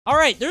All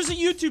right, there's a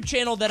YouTube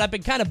channel that I've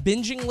been kind of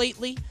binging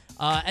lately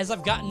as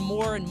I've gotten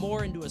more and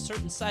more into a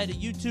certain side of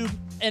YouTube.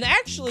 And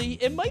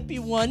actually, it might be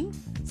one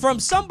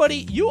from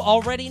somebody you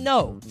already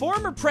know.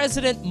 Former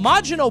President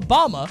Majin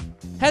Obama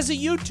has a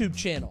YouTube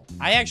channel.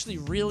 I actually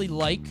really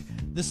like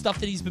the stuff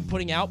that he's been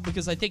putting out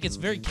because I think it's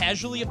very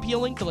casually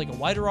appealing to like a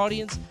wider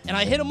audience. And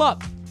I hit him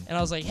up and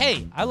I was like,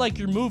 hey, I like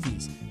your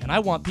movies and I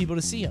want people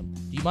to see them.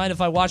 Do you mind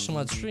if I watch them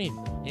on stream?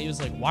 And he was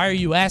like, why are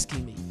you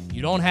asking me?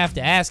 You don't have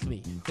to ask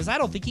me, because I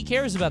don't think he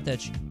cares about that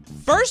shit.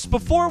 First,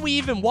 before we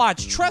even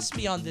watch, trust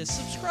me on this,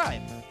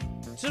 subscribe.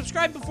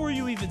 Subscribe before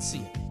you even see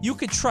it. You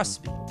can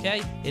trust me,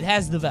 okay? It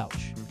has the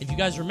vouch. If you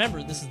guys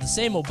remember, this is the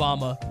same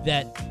Obama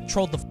that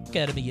trolled the fuck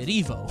out of me at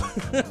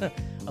EVO.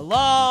 A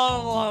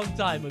long, long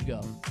time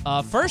ago.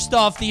 First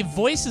off, the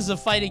voices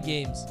of fighting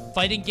games.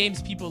 Fighting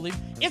games people leave.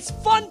 It's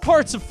fun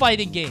parts of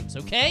fighting games,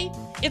 okay?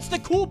 It's the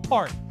cool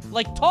part,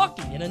 like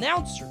talking and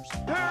announcers.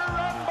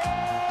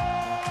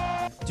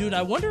 Dude,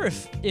 I wonder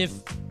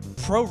if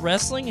pro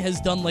wrestling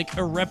has done, like,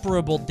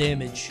 irreparable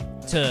damage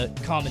to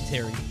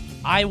commentary.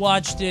 I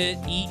watched it,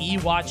 EE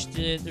watched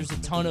it, there's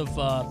a ton of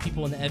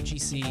people in the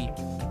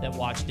FGC that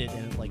watched it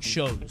and, like,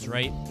 shows,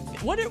 right?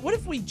 What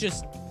if we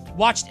just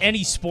watched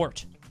any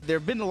sport? There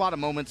have been a lot of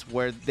moments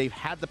where they've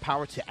had the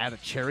power to add a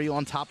cherry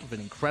on top of an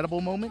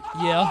incredible moment.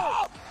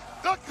 Yeah.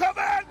 The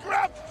command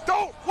grab!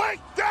 Don't wait,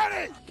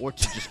 Daddy! Or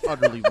to just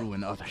utterly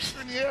ruin others.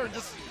 In the air and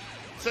just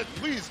said,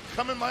 please,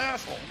 come in my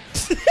asshole.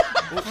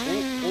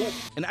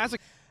 And as a...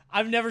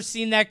 I've never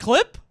seen that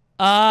clip.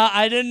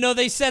 I didn't know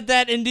they said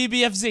that in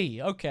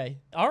DBFZ. Okay.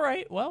 All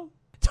right. Well,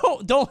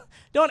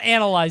 don't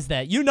analyze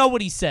that. You know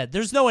what he said.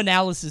 There's no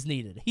analysis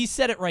needed. He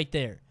said it right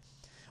there.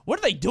 What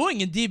are they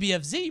doing in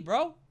DBFZ,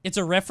 bro? It's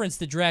a reference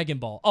to Dragon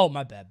Ball. Oh,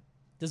 my bad.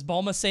 Does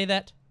Bulma say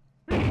that?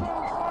 When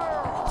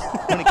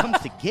it comes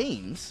to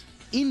games,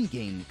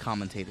 in-game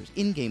commentators,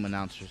 in-game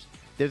announcers,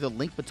 they're the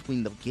link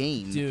between the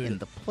game and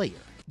the player.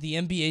 The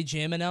NBA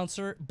Jam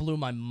announcer blew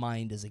my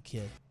mind as a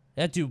kid.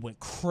 That dude went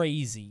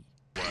crazy.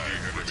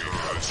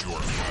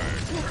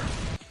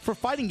 For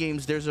fighting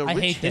games, there's a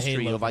rich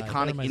history of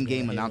iconic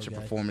in-game announcer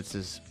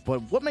performances, but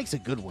what makes a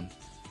good one?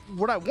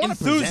 What I want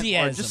to present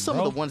are just some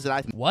of the ones that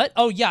I... What?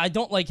 Oh, yeah, I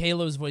don't like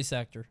Halo's voice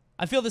actor.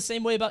 I feel the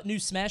same way about new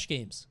Smash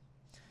games.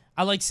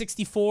 I like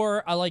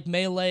 64, I like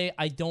Melee,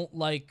 I don't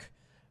like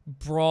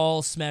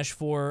Brawl, Smash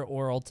 4,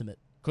 or Ultimate.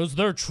 Because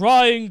they're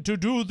trying to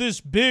do this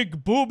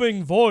big,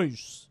 booming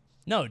voice.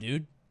 No,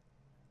 dude.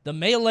 The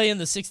Melee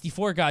and the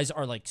 64 guys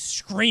are, like,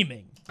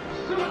 screaming. No.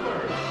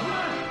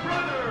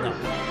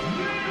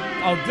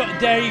 Oh,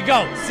 there you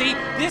go. See?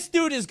 This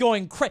dude is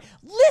going crazy.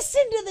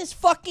 Listen to this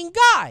fucking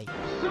guy.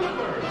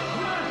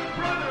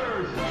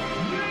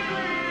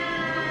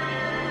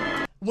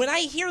 When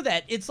I hear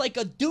that, it's like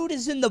a dude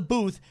is in the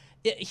booth.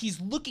 He's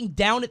looking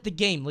down at the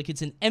game like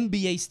it's an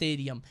NBA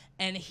stadium,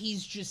 and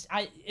he's just,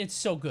 it's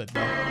so good,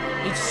 bro.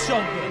 It's so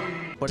good.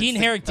 But Dean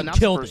Harrington announced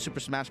killed for it. Super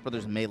Smash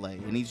Bros. Melee,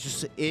 and he's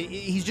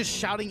just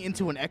shouting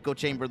into an echo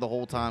chamber the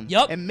whole time.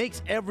 Yep. And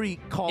makes every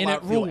call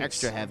out feel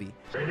extra heavy.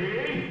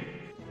 Ready,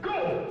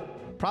 go!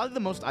 Probably the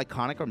most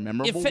iconic or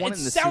memorable one in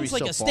the series so far. It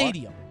sounds like a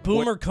stadium.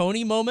 Boomer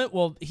Coney moment.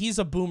 Well, he's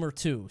a boomer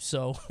too,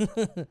 so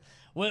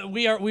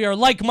we are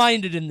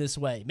like-minded in this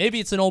way. Maybe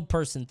it's an old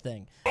person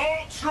thing.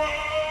 Ultra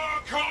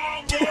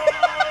combo!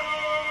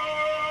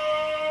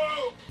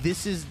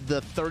 This is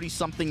the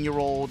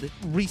 30-something-year-old,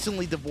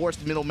 recently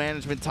divorced middle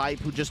management type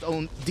who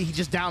he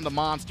just downed a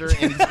monster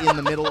and he's in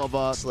the middle of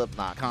a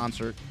Slipknot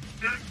concert.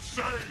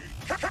 Insane!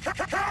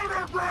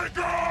 Counterbreaker!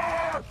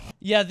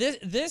 Yeah,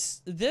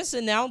 this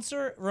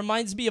announcer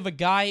reminds me of a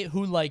guy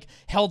who, like,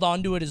 held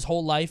on to it his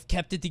whole life,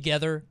 kept it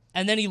together,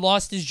 and then he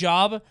lost his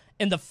job,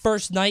 and the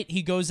first night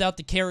he goes out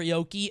to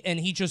karaoke,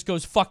 and he just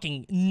goes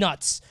fucking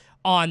nuts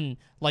on,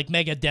 like,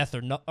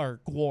 Megadeth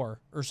or War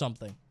or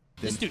something.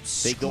 This dude's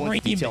screaming. They go into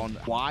detail on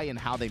why and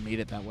how they made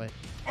it that way.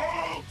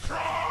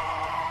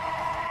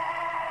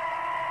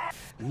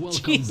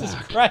 Jesus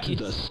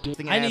Christ.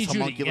 I need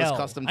you to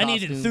yell. I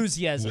need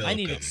enthusiasm. I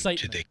need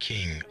excitement. Welcome to the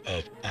King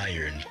of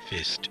Iron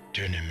Fist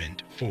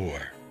Tournament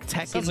 4.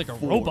 Sounds like a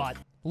robot.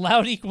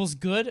 Loud equals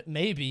good?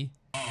 Maybe.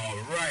 All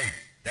right.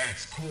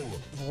 That's cool.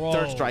 Bro.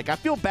 Third Strike. I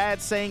feel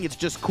bad saying it's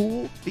just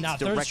cool. It's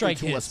directly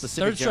to a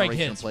specific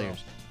generation of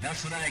players.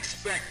 That's what I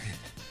expected.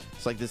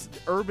 It's like this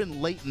urban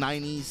late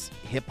 90s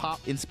hip-hop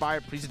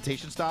inspired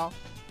presentation style.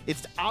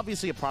 It's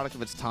obviously a product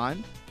of its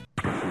time.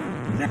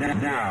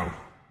 Now,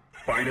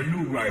 find a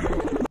new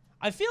rival.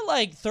 I feel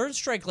like Third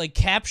Strike, like,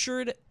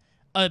 captured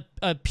a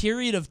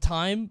period of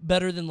time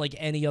better than, like,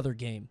 any other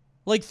game.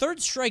 Like,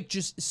 Third Strike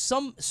just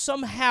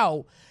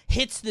somehow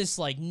hits this,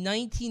 like,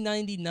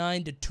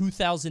 1999 to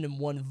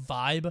 2001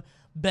 vibe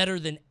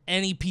better than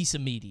any piece of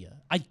media.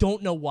 I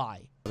don't know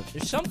why.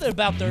 There's something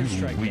about Third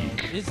Strike, though.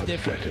 It's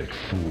different.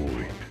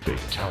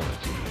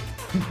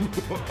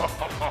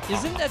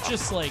 Isn't that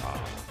just, like...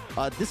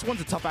 This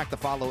one's a tough act to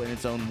follow in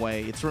its own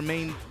way. It's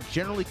remained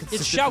generally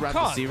consistent it's Shao throughout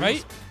Kahn, the series.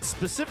 Right?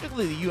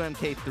 Specifically, the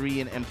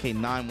UMK3 and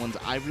MK9 ones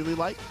I really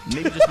like.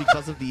 Maybe just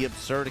because of the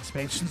absurd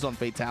expansions on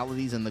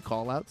fatalities and the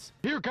callouts.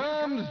 Here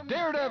comes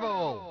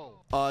Daredevil!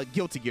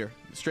 Guilty Gear.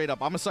 Straight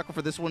up. I'm a sucker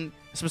for this one,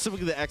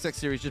 specifically the XX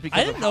series, just because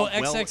I didn't of know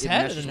how well XX it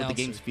had meshes an with the announcer.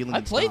 game's feeling I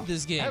and played style.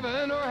 this game.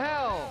 Heaven or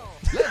hell?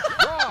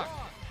 Let's rock!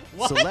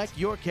 What? Select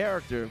your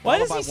character. Why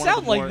followed does by he one of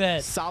sound the like more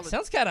that? solid-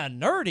 Sounds kind of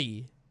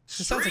nerdy.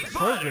 Just sounds like a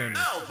programmer.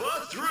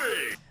 Alpha 3.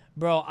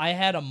 Bro, I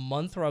had a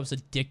month where I was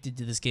addicted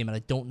to this game, and I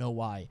don't know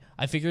why.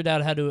 I figured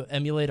out how to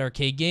emulate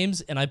arcade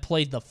games, and I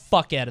played the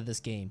fuck out of this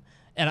game.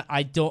 And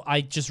I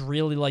just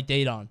really liked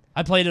Adon.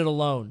 I played it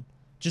alone,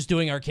 just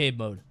doing arcade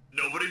mode.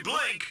 Nobody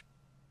blink.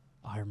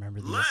 I remember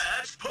this.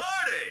 Let's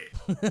party.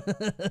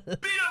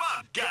 Beat 'em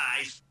up,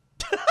 guys.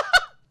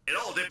 It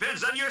all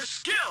depends on your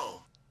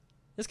skill.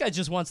 This guy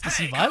just wants to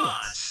see Hey, come on,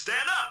 violence.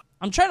 stand up.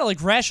 I'm trying to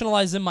like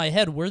rationalize in my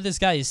head where this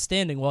guy is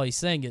standing while he's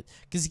saying it,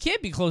 because he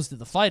can't be close to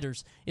the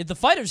fighters. If the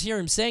fighters hear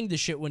him saying this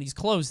shit when he's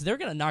close, they're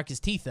gonna knock his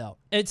teeth out.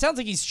 And it sounds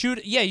like he's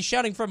shooting. Yeah, he's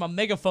shouting from a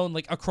megaphone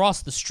like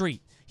across the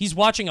street. He's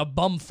watching a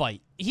bum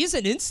fight. He's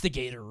an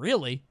instigator,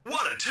 really.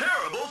 What a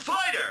terrible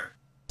fighter.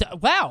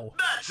 Wow.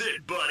 That's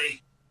it,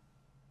 buddy.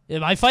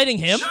 Am I fighting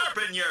him?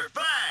 Sharpen your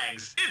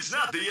fangs. It's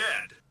not the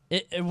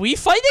end. Are we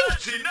fighting?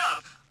 That's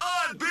enough.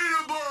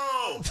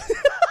 Unbeatable.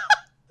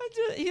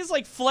 He's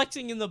like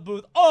flexing in the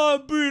booth.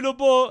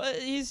 Unbeatable.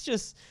 He's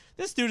just,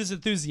 this dude is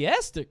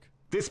enthusiastic.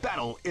 This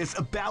battle is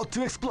about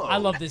to explode. I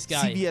love this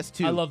guy.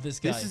 CBS2. I love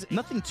this guy. This is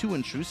nothing too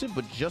intrusive,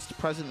 but just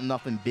present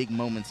enough in big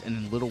moments and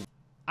in little.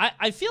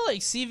 I feel like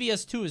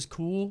CVS2 is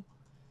cool,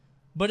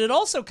 but it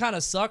also kind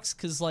of sucks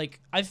because, like,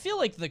 I feel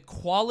like the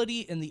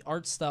quality and the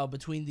art style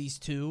between these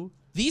two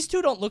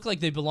don't look like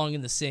they belong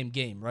in the same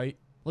game, right?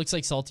 Looks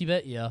like Salty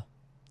Bet? Yeah.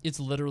 It's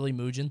literally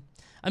Mugen.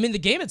 I mean, the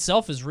game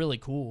itself is really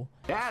cool.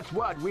 That's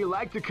what we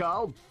like to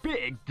call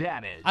big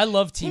damage. I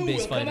love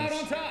team-based fighters. Come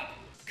out on top.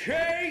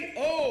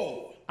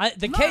 KO!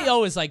 The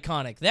KO is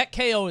iconic. That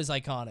KO is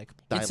iconic.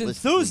 It's stylistically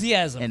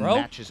enthusiasm, and bro.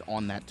 matches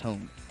on that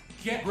tone.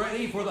 Get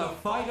ready for the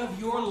fight of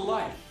your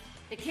life.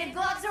 The kid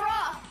gloves are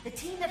off. The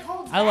team that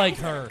holds I like back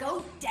is gonna her.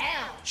 Go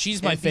down.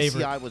 She's my And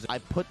favorite. VCI was, I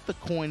put the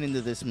coin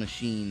into this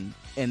machine,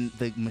 and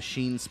the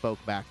machine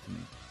spoke back to me.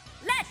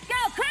 Let's go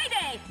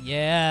crazy.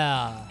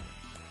 Yeah.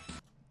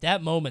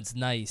 That moment's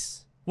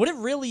nice. What it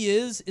really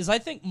is I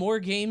think more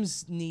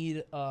games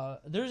need,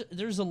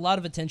 there's a lot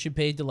of attention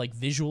paid to, like,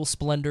 visual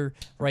splendor,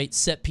 right?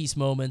 Set piece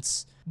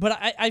moments. But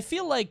I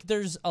feel like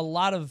there's a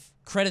lot of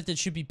credit that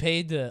should be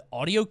paid to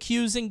audio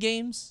cues in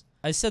games.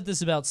 I said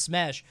this about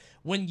Smash.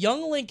 When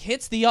Young Link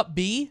hits the up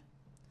B,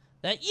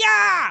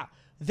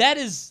 that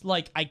is,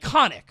 like,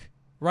 iconic,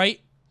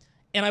 right?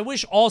 And I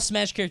wish all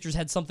Smash characters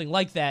had something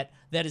like that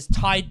is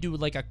tied to,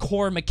 like, a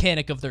core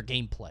mechanic of their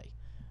gameplay.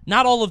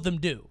 Not all of them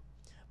do.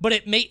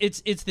 But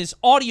it's this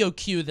audio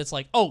cue that's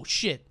like, oh,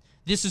 shit,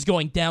 this is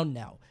going down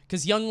now.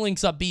 Because Young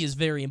Link's up B is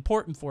very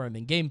important for him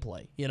in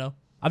gameplay, you know?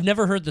 I've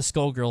never heard the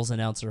Skullgirls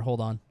announcer. Hold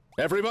on.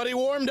 Everybody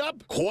warmed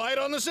up? Quiet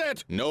on the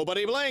set.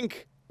 Nobody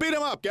blink. Beat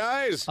 'em up,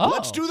 guys. Oh.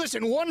 Let's do this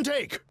in one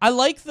take. I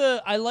like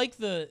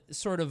the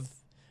sort of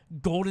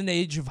golden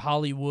age of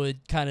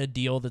Hollywood kind of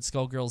deal that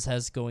Skullgirls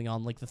has going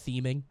on, like the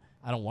theming.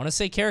 I don't want to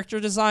say character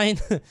design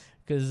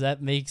because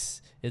that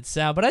makes it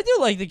sound, but I do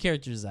like the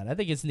character design. I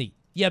think it's neat.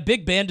 Yeah,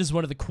 Big Band is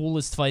one of the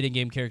coolest fighting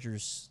game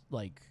characters,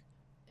 like,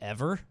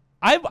 ever.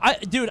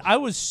 Dude, I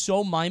was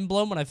so mind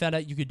blown when I found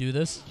out you could do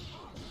this.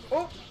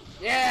 Oh,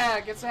 yeah,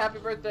 gets a happy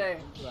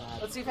birthday.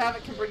 Let's see if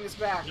Havoc can bring this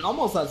back. It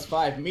almost has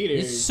 5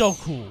 meters. It's so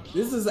cool.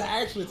 This is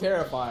actually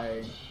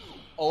terrifying.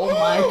 Oh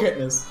my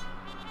goodness.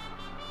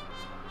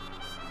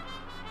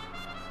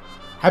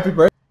 Happy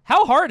birthday.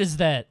 How hard is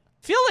that?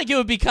 Feel like it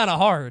would be kind of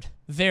hard.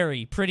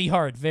 Very, pretty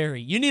hard,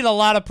 very. You need a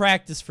lot of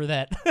practice for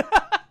that.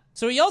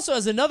 So he also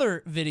has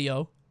another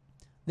video.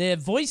 They have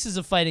voices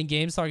of fighting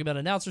games talking about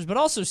announcers, but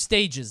also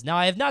stages. Now,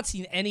 I have not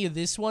seen any of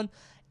this one.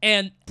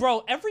 And,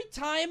 bro, every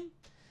time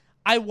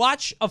I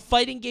watch a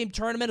fighting game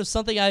tournament of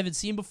something I haven't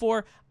seen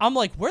before, I'm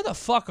like, where the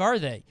fuck are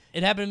they?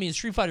 It happened to me in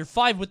Street Fighter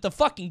V with the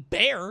fucking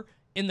bear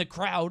in the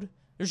crowd.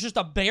 There's just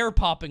a bear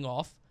popping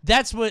off.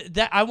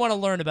 I want to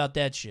learn about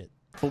that shit.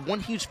 But one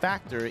huge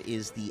factor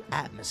is the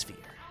atmosphere.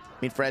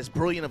 I mean, for as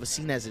brilliant of a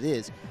scene as it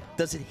is,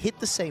 does it hit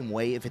the same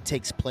way if it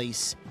takes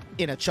place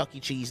in a Chuck E.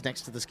 Cheese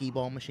next to the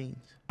skee-ball machines?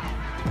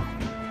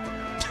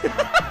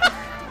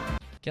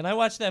 Can I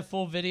watch that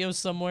full video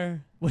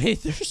somewhere?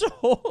 Wait, there's a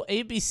whole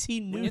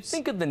ABC News. When you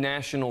think of the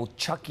national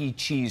Chuck E.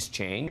 Cheese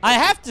chain, I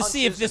have to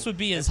see if this would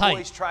be his height.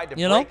 Employees tried to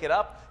you know? break it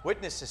up.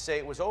 Witnesses say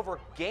it was over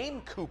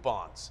game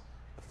coupons.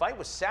 The fight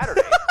was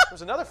Saturday. There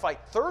was another fight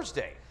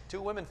Thursday.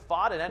 2 women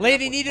fought and ended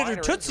Lady up with needed her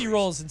minor Tootsie injuries.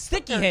 Rolls and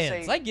sticky Some parents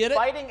hands. say I get it.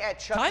 Fighting at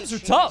Chuck E. Times are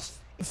Cheese tough.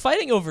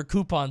 Fighting over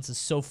coupons is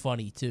so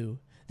funny, too.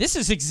 This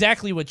is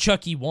exactly what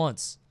Chuck E.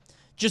 wants.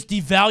 Just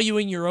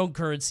devaluing your own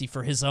currency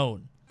for his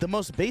own. The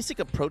most basic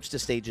approach to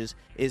stages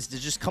is to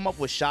just come up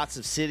with shots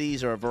of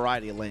cities or a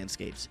variety of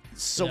landscapes.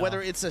 So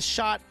whether it's a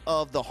shot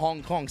of the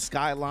Hong Kong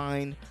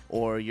skyline,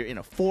 or you're in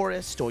a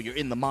forest, or you're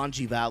in the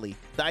Manji Valley,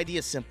 the idea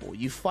is simple.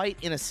 You fight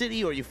in a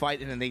city or you fight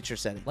in a nature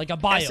setting. Like a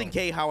biome.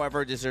 SNK,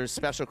 however, deserves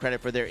special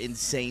credit for their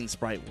insane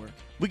sprite work.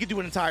 We could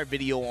do an entire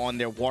video on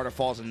their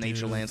waterfalls and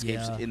nature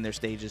landscapes in their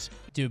stages.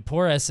 Dude,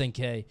 poor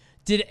SNK.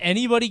 Did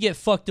anybody get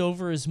fucked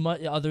over as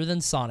much, other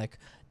than Sonic,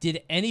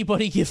 did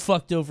anybody get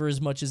fucked over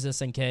as much as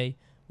SNK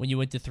when you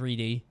went to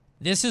 3D?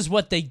 This is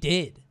what they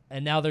did,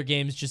 and now their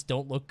games just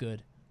don't look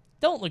good.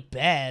 Don't look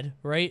bad,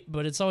 right?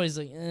 But it's always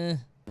like, eh.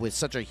 With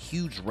such a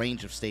huge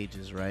range of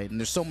stages, right? And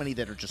there's so many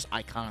that are just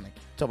iconic.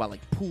 Talk about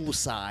like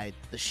Poolside,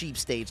 the Sheep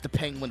Stage, the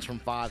Penguins from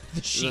 5,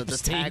 the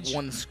Tag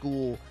 1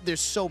 School.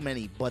 There's so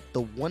many, but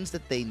the ones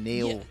that they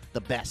nail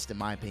the best, in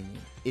my opinion,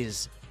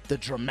 is the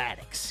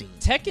dramatic scene.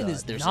 Tekken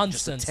is there's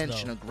nonsense, just a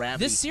tension though. of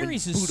gravity. This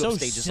series is boot so up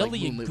stages silly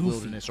like and Moonlit goofy.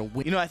 Wilderness, or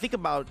you know, I think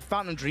about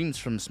Fountain of Dreams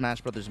from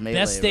Smash Brothers Melee.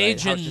 Best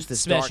stage right? How it's in just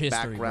this Smash dark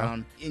history,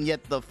 background, and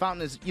yet the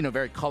fountain is, you know,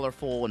 very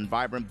colorful and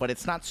vibrant, but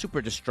it's not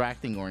super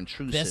distracting or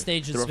intrusive. Best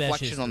stage in the Smash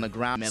reflection history. on the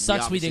ground, Sucks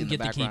we obviously didn't in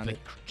the get to keep background,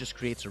 it. Just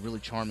creates a really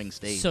charming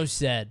stage. So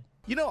sad.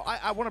 You know,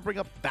 I want to bring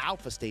up the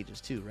Alpha stages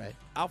too, right?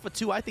 Alpha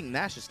 2, I think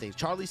Nash's stage,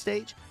 Charlie's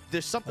stage.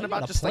 There's something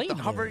about just like the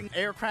hovering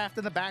aircraft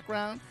in the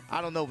background.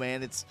 I don't know,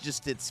 man. It's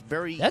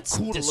very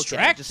cool to look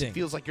at. It just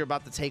feels like you're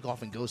about to take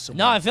off and go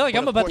somewhere. No, I feel like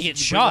I'm about to get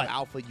shot.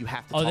 Alpha, you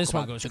have to Oh, talk this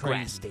one about goes the crazy.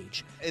 grass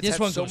stage. This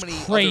one so goes many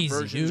crazy,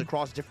 other versions dude.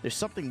 across different. There's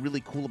something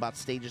really cool about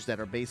stages that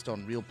are based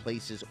on real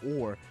places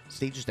or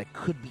stages that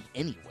could be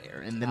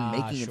anywhere, and then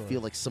making it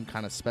feel like some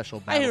kind of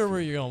special I hear battlefield.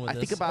 where you're going with I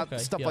this. think about Okay,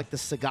 stuff yeah. like the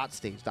Sagat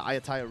stage, the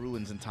Ayutthaya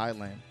ruins in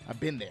Thailand.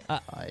 I've been there.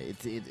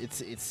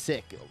 It's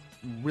sick.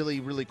 Really,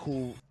 really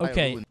cool.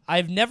 Okay,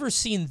 I've never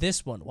seen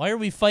this one. Why are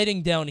we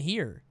fighting down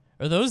here?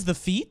 Are those the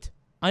feet?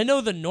 I know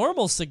the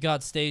normal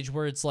Sagat stage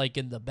where it's like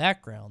in the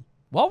background.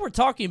 While we're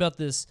talking about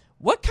this,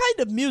 what kind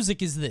of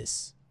music is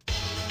this?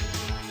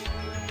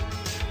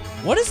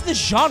 What is the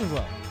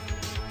genre?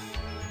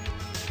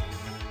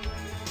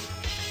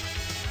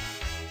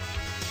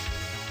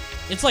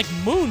 It's like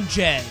moon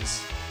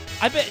jazz.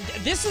 I bet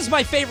this is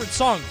my favorite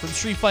song from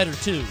Street Fighter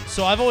 2,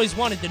 so I've always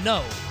wanted to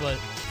know, but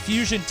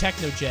fusion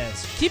techno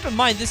jazz. Keep in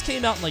mind, this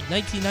came out in like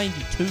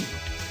 1992.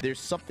 There's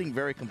something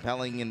very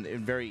compelling and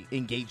very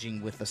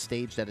engaging with a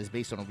stage that is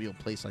based on a real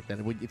place like that,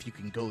 if you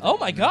can go there. Oh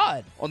my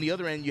god. On the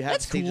other end, you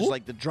have stages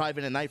like the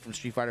Drive-In at Night from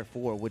Street Fighter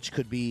 4, which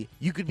could be,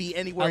 you could be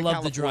anywhere in California. I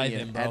love the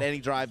drive-in, bro. At any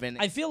drive-in.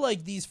 I feel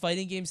like these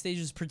fighting game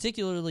stages,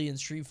 particularly in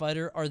Street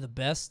Fighter, are the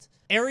best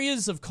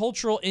areas of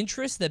cultural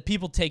interest that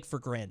people take for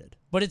granted.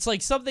 But it's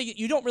like something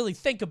you don't really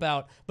think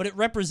about, but it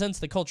represents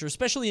the culture,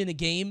 especially in a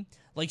game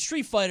like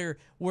Street Fighter,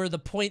 where the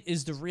point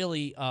is to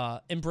really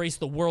embrace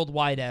the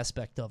worldwide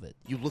aspect of it.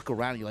 You look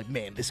around and you're like,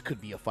 man, this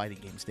could be a fighting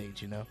game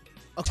stage, you know?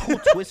 A cool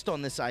twist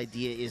on this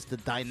idea is the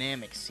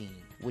dynamic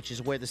scene, which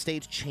is where the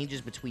stage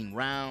changes between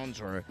rounds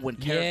or when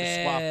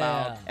characters swap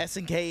out.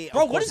 SNK,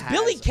 bro, what is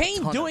Billy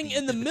Kane doing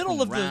in the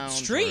middle of the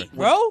street,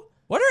 bro?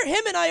 What are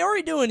him and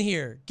Iori doing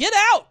here? Get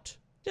out!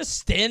 Just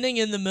standing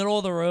in the middle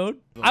of the road.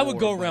 I would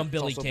go around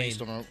Billy Kane.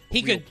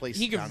 He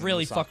could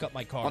really fuck up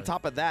my car. On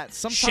top of that,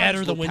 sometimes shatter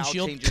the locale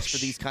windshield changes for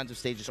these kinds of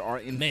stages are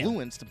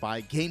influenced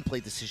by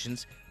gameplay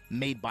decisions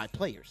made by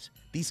players.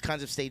 These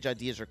kinds of stage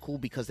ideas are cool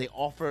because they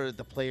offer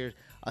the player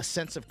a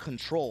sense of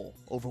control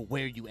over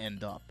where you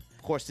end up.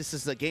 Of course, this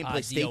is a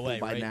gameplay staple DOA,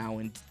 by right? now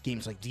in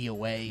games like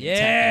DOA,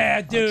 yeah,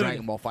 and Tekken, dude,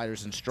 Dragon Ball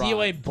FighterZ and Strive.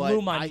 DOA blew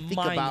but my I think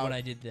mind about when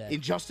I did that.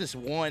 Injustice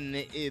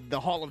 1, the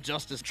Hall of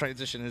Justice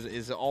transition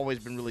has always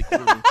been really cool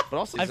to me. But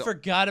also, I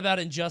forgot about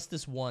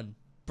Injustice 1.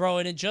 Bro,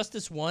 in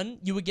Injustice 1,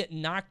 you would get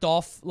knocked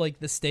off like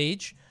the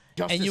stage,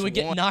 and you would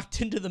get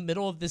knocked into the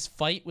middle of this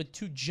fight with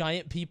two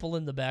giant people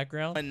in the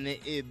background. And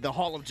the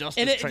Hall of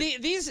Justice. And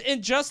these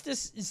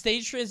Injustice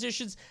stage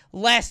transitions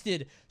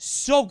lasted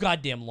so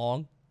goddamn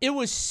long. It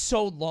was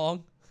so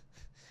long.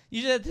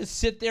 You just had to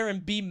sit there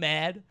and be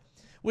mad,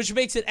 which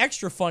makes it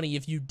extra funny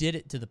if you did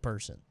it to the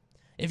person.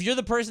 If you're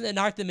the person that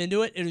knocked them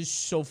into it, it is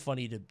so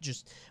funny to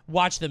just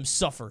watch them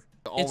suffer.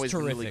 Always it's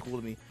been terrific. really cool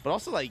to me. But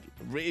also, like,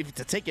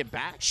 to take it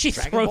back, she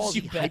Dragon throws Ball Z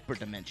you back.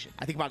 Hyperdimension.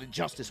 I think about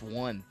Injustice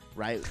 1,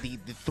 right? The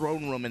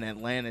throne room in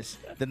Atlantis.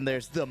 Then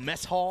there's the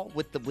mess hall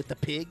with the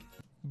pig.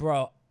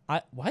 Bro,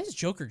 why is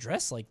Joker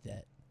dressed like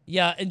that?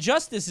 Yeah,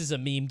 Injustice is a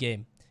meme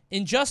game.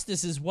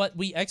 Injustice is what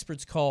we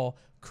experts call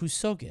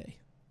kusoge.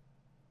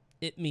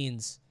 It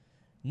means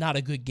not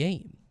a good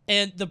game.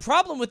 And the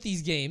problem with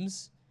these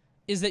games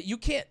is that you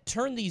can't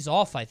turn these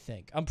off, I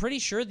think. I'm pretty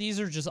sure these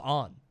are just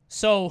on.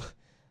 So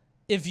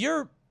if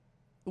you're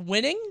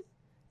winning,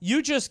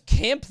 you just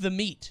camp the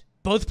meat.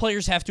 Both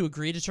players have to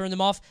agree to turn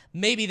them off.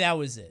 Maybe that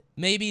was it.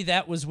 Maybe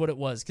that was what it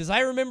was. Because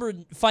I remember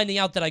finding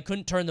out that I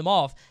couldn't turn them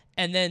off,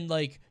 and then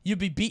like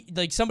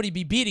somebody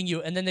be beating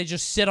you, and then they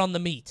just sit on the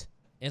meat.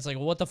 And it's like,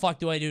 well, what the fuck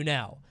do I do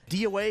now?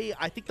 DOA,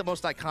 I think the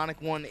most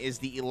iconic one is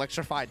the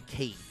electrified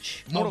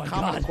cage. Mortal Kombat,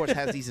 God. of course,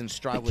 has these in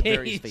Strive with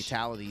various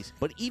fatalities.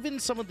 But even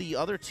some of the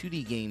other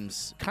 2D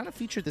games kind of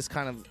feature this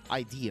kind of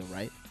idea,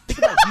 right? Think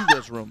about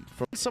Hugo's Room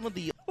from some of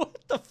the What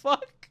the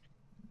fuck?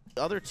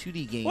 other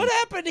 2D games. What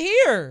happened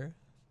here?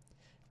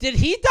 Did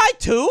he die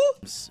too?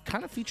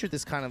 Kind of featured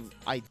this kind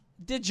of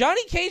Did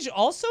Johnny Cage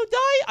also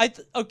die?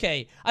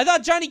 Okay. I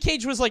thought Johnny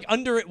Cage was like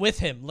under it with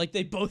him. Like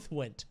they both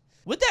went.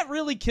 Would that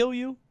really kill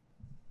you?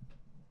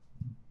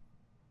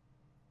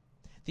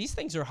 These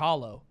things are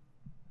hollow.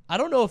 I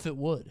don't know if it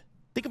would.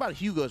 Think about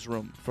Hugo's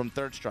Room from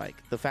Third Strike.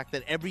 The fact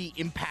that every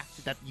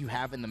impact that you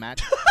have in the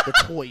match, the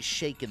toys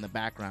shake in the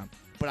background.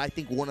 But I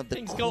think one of the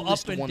things coolest go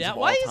up and ones down. of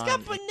all Why he's time got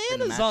in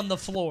bananas on the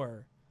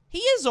floor? He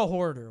is a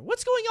hoarder.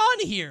 What's going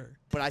on here?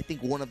 But I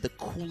think one of the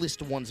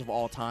coolest ones of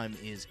all time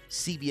is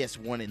CBS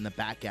 1 in the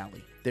back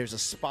alley. There's a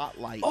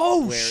spotlight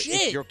where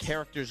if your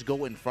characters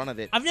go in front of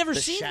it, I've never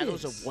the seen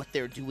shadows this. of what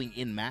they're doing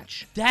in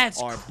match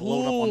are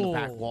blown up on the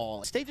back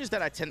wall. Stages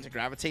that I tend to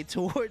gravitate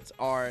towards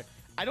are,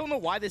 I don't know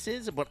why this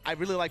is, but I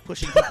really like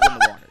pushing people in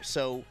the water.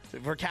 So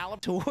for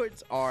Calib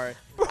towards are,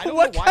 I don't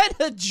what know why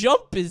kind of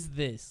jump is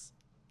this?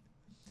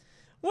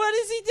 What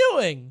is he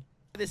doing?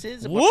 this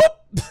is. Whoop!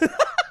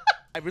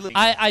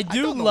 I don't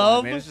do know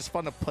love why, man. It's just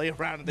fun to play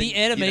around. And the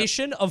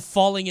animation of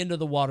falling into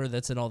the water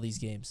that's in all these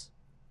games.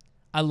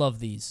 I love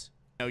these.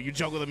 You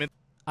juggle them in.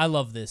 I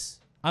love this.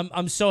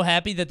 I'm so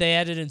happy that they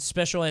added in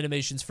special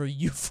animations for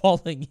you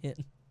falling in.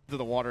 To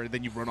the water, and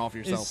then you run off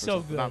yourself. It's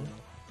so good.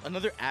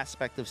 Another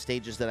aspect of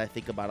stages that I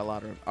think about a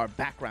lot are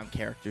background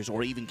characters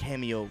or even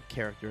cameo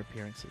character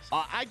appearances.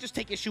 I just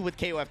take issue with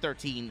KOF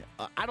 13.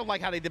 I don't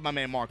like how they did my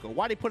man Marco.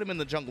 Why they put him in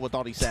the jungle with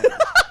all these savages?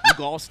 You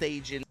go all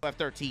stage in KOF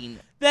 13.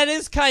 That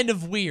is kind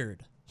of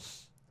weird.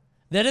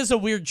 That is a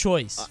weird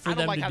choice for them to do. I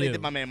don't like how they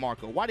did my man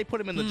Marco. Why they put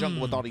him in the jungle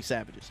with all these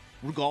savages?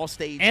 Rugal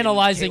stage.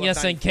 Analyzing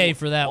SNK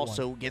for that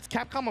also one. Gets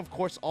Capcom, of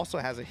course, also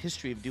has a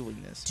history of doing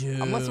this.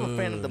 Dude. I'm less of a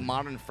fan of the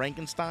modern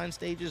Frankenstein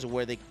stages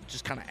where they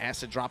just kind of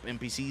acid drop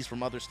NPCs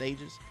from other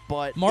stages.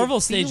 But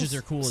Marvel stages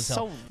are cool as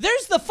hell.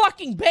 There's the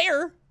fucking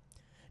bear.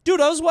 Dude,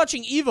 I was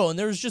watching Evo and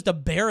there was just a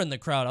bear in the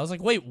crowd. I was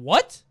like, wait,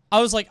 what? I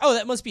was like, oh,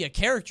 that must be a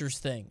character's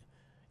thing.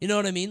 You know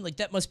what I mean? Like,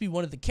 that must be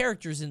one of the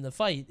characters in the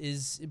fight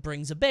is it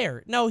brings a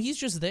bear. No, he's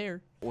just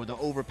there. Or the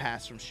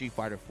Overpass from Street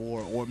Fighter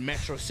 4, or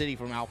Metro City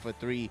from Alpha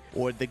 3,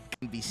 or the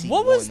NBC.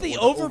 What was the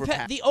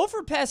Overpass? The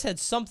Overpass had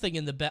something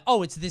in the back.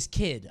 Oh, it's this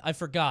kid. I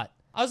forgot.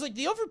 I was like,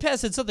 the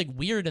Overpass had something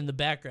weird in the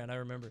background, I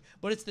remember.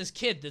 But it's this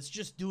kid that's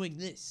just doing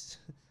this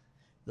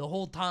the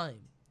whole time.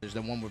 There's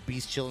the one where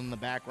Beast chilling in the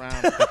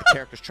background, got the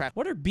characters trapped.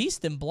 What are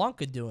Beast and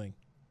Blanca doing?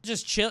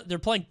 Just chill. They're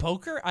playing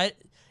poker?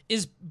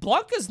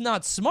 Blanca's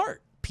not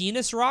smart.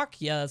 Penis Rock?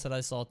 Yeah, that's what I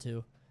saw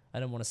too. I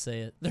didn't want to say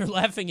it. They're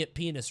laughing at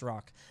Penis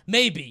Rock.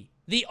 Maybe.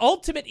 The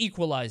ultimate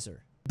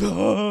equalizer.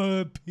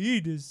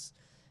 Penis.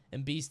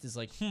 And Beast is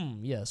like,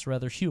 yes,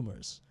 rather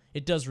humorous.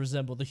 It does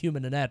resemble the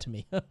human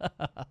anatomy.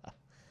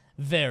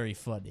 Very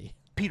funny.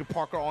 Peter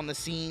Parker on the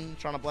scene,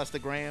 trying to bless the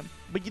gram.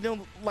 But you know,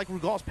 like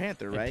Rugal's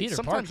Panther, right? Peter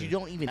Sometimes Parker. you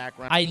don't even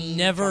background. I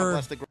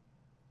never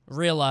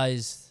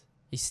realized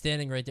he's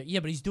standing right there. Yeah,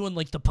 but he's doing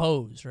like the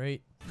pose,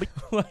 right?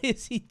 Why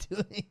is he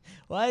doing?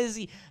 Why is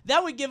he?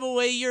 That would give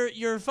away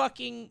your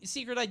fucking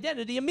secret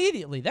identity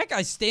immediately. That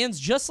guy stands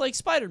just like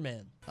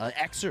Spider-Man.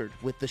 Exerd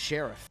with the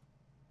sheriff.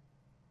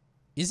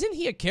 Isn't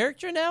he a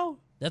character now?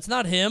 That's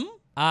not him?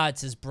 Ah,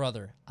 it's his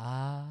brother.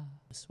 Ah.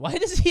 Why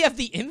does he have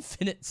the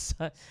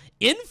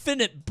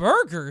infinite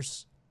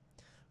burgers?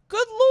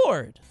 Good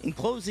Lord. In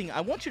closing,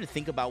 I want you to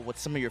think about what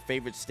some of your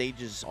favorite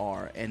stages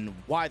are and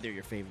why they're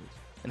your favorites.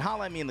 And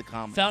holla at me in the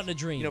comments. Fountain of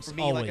Dreams, You know, for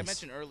me, always. like I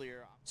mentioned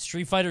earlier.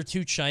 Street Fighter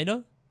 2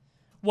 China?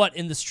 What,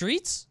 in the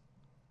streets?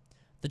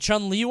 The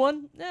Chun-Li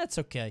one? That's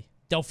okay.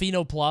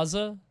 Delfino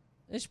Plaza?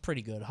 It's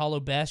pretty good.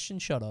 Hollow Bastion?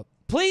 Shut up.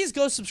 Please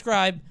go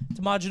subscribe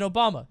to Majin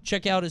Obama.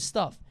 Check out his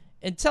stuff.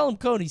 And tell him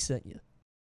Coney sent you.